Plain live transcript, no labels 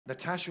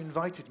Natasha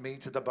invited me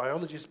to the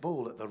Biologists'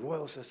 ball at the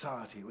Royal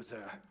Society. It was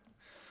a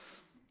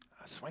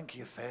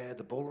swanky affair.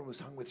 The ballroom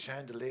was hung with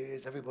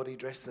chandeliers, everybody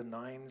dressed to the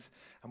nines,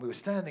 and we were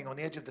standing on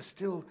the edge of the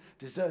still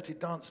deserted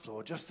dance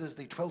floor just as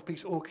the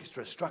 12-piece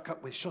orchestra struck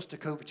up with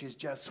Shostakovich's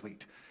Jazz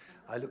Suite.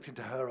 I looked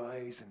into her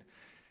eyes and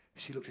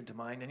she looked into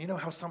mine, and you know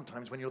how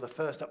sometimes when you're the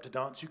first up to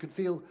dance you can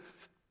feel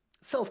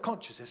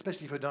self-conscious,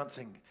 especially if you're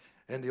dancing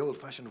in the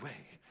old-fashioned way.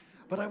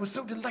 But I was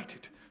so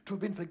delighted to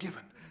have been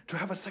forgiven, to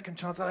have a second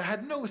chance, that I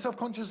had no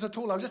self-consciousness at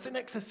all. I was just in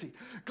ecstasy,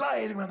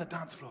 gliding around the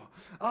dance floor.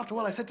 After a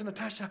while I said to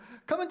Natasha,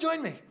 "Come and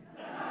join me."